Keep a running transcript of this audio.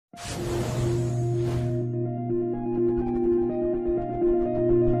Are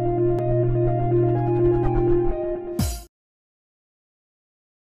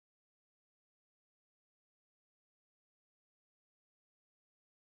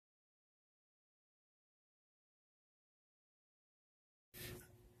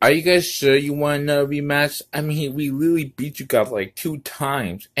you guys sure you want another rematch? I mean, we literally beat you guys like 2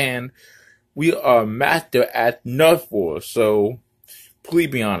 times, and we are master at Nerf Wars, so please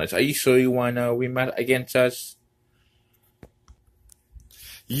be honest. Are you sure you want another rematch against us?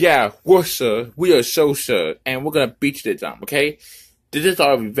 Yeah, we're sure. We are so sure, and we're gonna beat you this time, okay? This is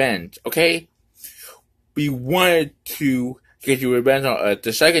our revenge, okay? We wanted to get your revenge on us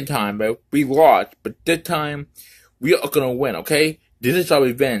the second time, but we lost. But this time, we are gonna win, okay? This is our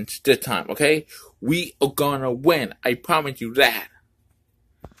revenge this time, okay? We are gonna win. I promise you that.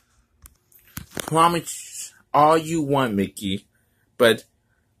 Promise all you want, Mickey. But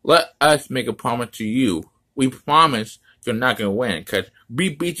let us make a promise to you. We promise you're not gonna win, cause we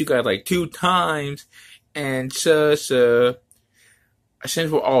beat you guys like 2 times, and since we're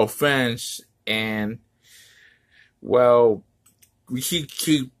all friends, and well, we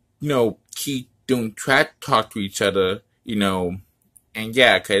keep doing trash talk to each other, and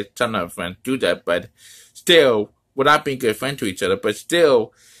yeah, cause some of our friends do that, but still, we're not being good friends to each other, but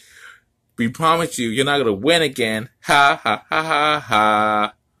still, we promise you, you're not gonna win again. Ha ha ha ha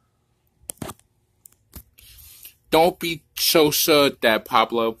ha. Don't be so sure that,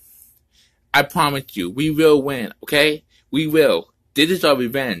 Pablo. I promise you, we will win, okay? We will. This is our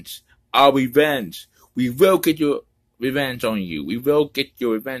revenge. Our revenge. We will get your revenge on you. We will get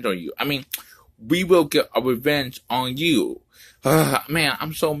your revenge on you. I mean, we will get our revenge on you. Man,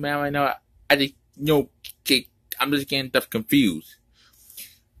 I'm so mad right now. I just, I'm just getting stuff confused.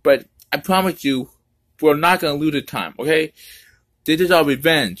 But I promise you, we're not going to lose the time, okay? This is our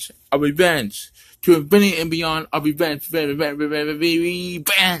revenge. Our revenge. To infinity and beyond, our revenge. Revenge.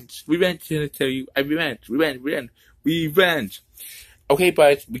 Revenge. I tell you, revenge. Okay,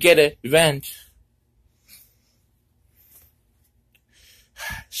 but we get it. Revenge.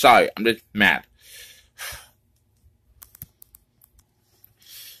 Sorry, I'm just mad.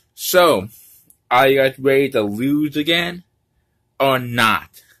 So, are you guys ready to lose again? Or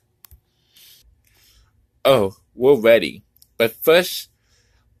not? Oh, we're ready. But first,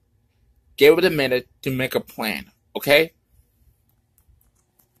 give it a minute to make a plan, okay?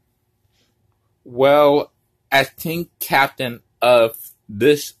 Well, as team captain of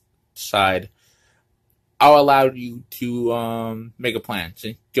this side, I'll allow you to make a plan.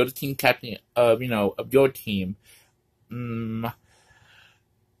 So you're the team captain of your team.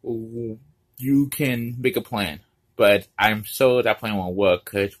 You can make a plan, but I'm sure that plan won't work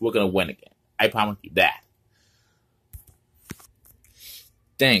because we're gonna win again. I promise you that.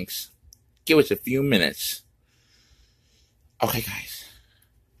 Thanks. Give us a few minutes. Okay, guys.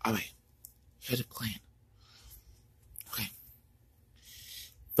 Alright. Here's a plan. Okay.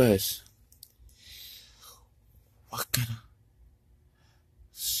 First, we're gonna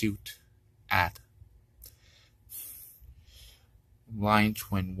shoot at line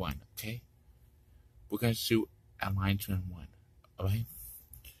 21, okay? We're gonna shoot at line 21, alright?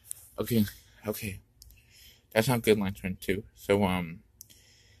 Okay. That sounds good, line 22. So,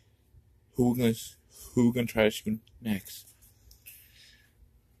 who gonna try to shoot next?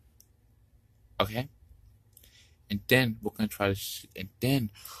 Okay? And then we're gonna try to shoot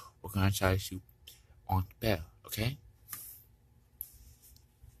on the bell, okay?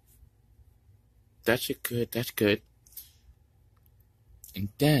 That's good. And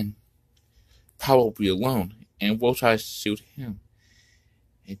then Powell will be alone, and we'll try to shoot him.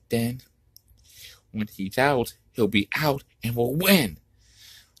 And then when he's out, he'll be out, and we'll win.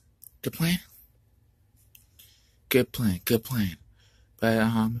 Good plan? Good plan.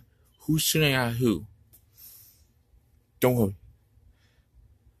 But who's shooting at who? Don't worry.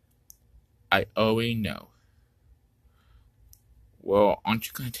 I already know. Well, aren't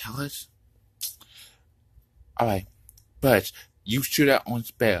you gonna tell us? Alright, but you shoot at on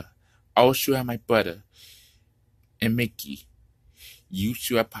spare. I'll shoot at my brother and Mickey. You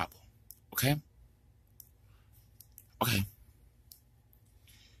shoot at Papa. Okay? Okay.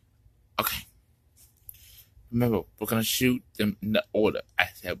 Remember, we're gonna shoot them in the order I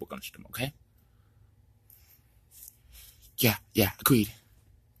said we're gonna shoot them, okay? Yeah, agreed.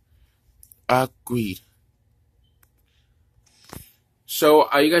 So,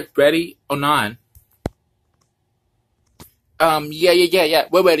 are you guys ready or not? Yeah.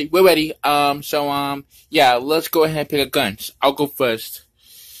 We're ready. Yeah, let's go ahead and pick a guns. I'll go first.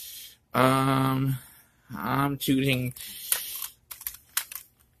 I'm choosing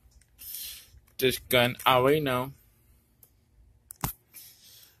this gun. I already know.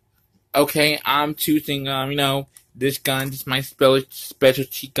 Okay, I'm choosing, this gun. This is my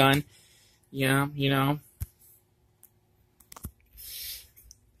specialty gun. Yeah.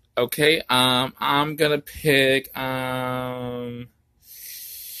 Okay, I'm gonna pick,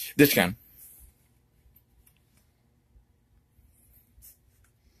 this gun.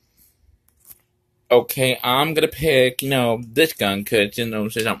 Okay, I'm gonna pick, this gun, cause,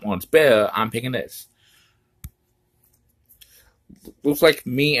 since I'm on spare, I'm picking this. Looks like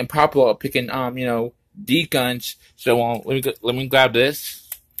me and Papa are picking, these guns, so, let me grab this.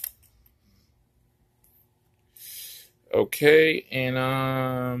 Okay,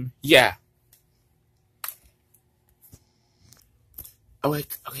 and, yeah. Okay,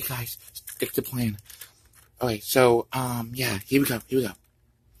 guys, stick to the plan. Okay, so, yeah, here we go.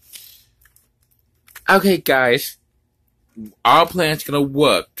 Okay, guys, our plan's gonna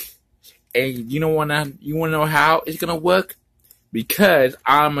work. And you wanna know how it's gonna work? Because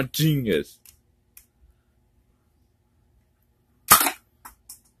I'm a genius.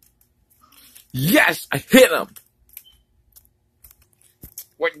 Yes, I hit him.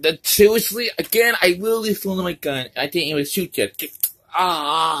 What? Seriously? Again, I literally threw my gun. I didn't even shoot yet.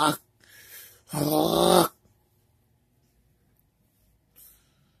 Ah. Ah.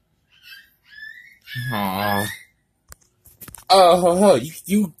 Ah. Oh,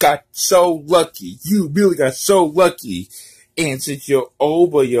 you got so lucky. You really got so lucky. And since you're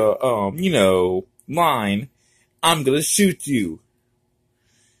over your, line, I'm gonna shoot you.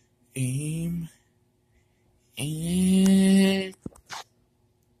 Aim. And...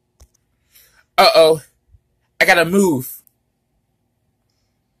 Uh-oh. I gotta move.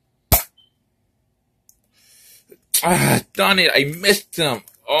 Ah, darn it. I missed him.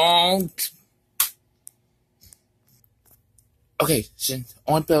 Oh. Okay, since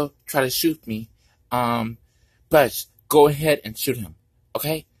Oinbell tried to shoot me, Buzz, go ahead and shoot him,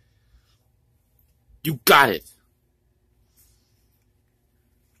 okay? You got it.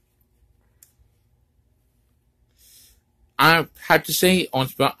 I have to say,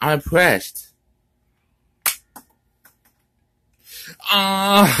 Oinbell, I'm impressed.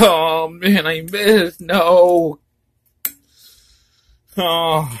 Oh, man, I missed. No.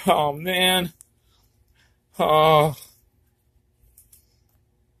 Oh, man. Oh.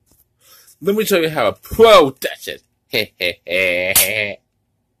 Let me show you how a pro does it.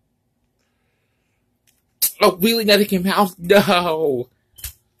 Oh, really? Nothing came out? No.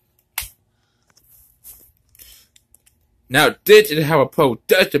 Now, this is how a pro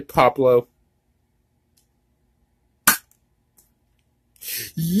does it, Pablo.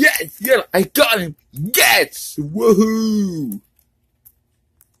 Yes, I got him. Yes, woohoo.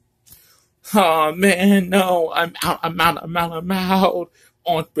 Oh, man, no. I'm out.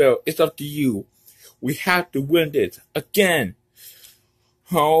 Oinbell, it's up to you. We have to win this again.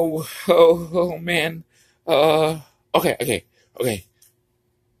 Oh, man. Okay.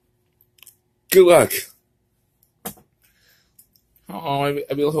 Good luck. Oh, I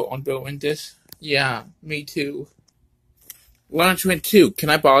really hope Oinbell win this. Yeah, me too. Why don't you win too? Can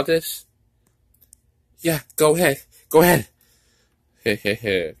I borrow this? Yeah, go ahead.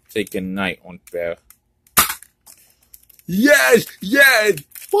 Say good night, Oinbell. Yes!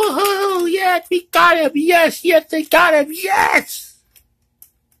 Woohoo! Yes, we got him! Yes, they got him! Yes!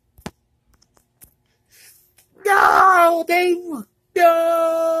 No!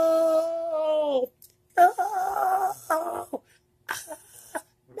 No! No!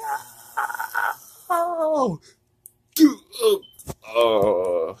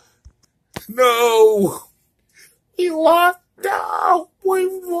 We lost! No! We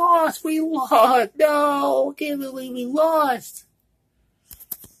lost! No! I can't believe we lost!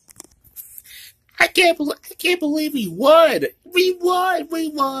 I can't believe we won! We won!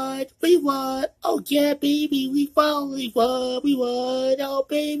 Oh yeah, baby, we finally won! Oh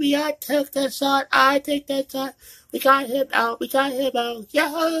baby, I took that shot! We got him out!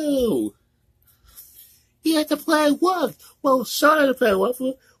 Yahoo! He had to play work! Well, sorry to play work.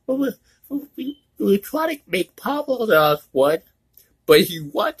 We tried to make Pablo the last one, but he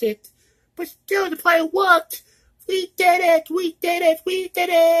wasn't. But still, the play worked! We did it!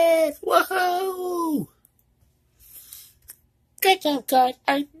 Woohoo! Good job, guys.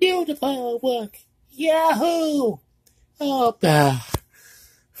 I knew the plan would work. Yahoo! Oh,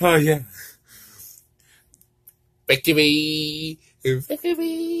 yeah. Victory!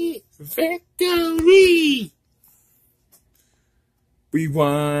 We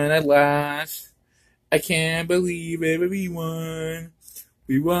won at last. I can't believe it, we won.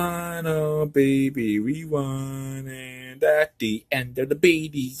 We won, oh baby, we won. And at the end of the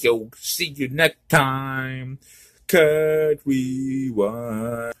video, see you next time. 'Cause we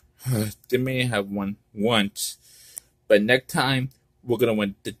won. They may have won once, but next time, we're gonna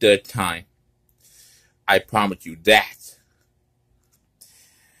win the third time. I promise you that.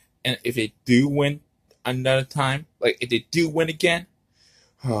 And if they do win another time, like if they do win again,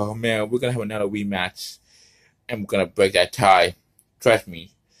 oh man, we're gonna have another rematch. And we're gonna break that tie. Trust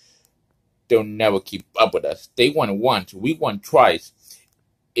me. They'll never keep up with us. They won once, we won twice.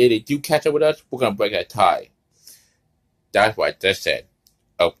 If they do catch up with us, we're gonna break that tie. That's what I just said.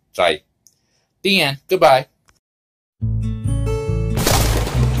 Oh, sorry. The end. Goodbye.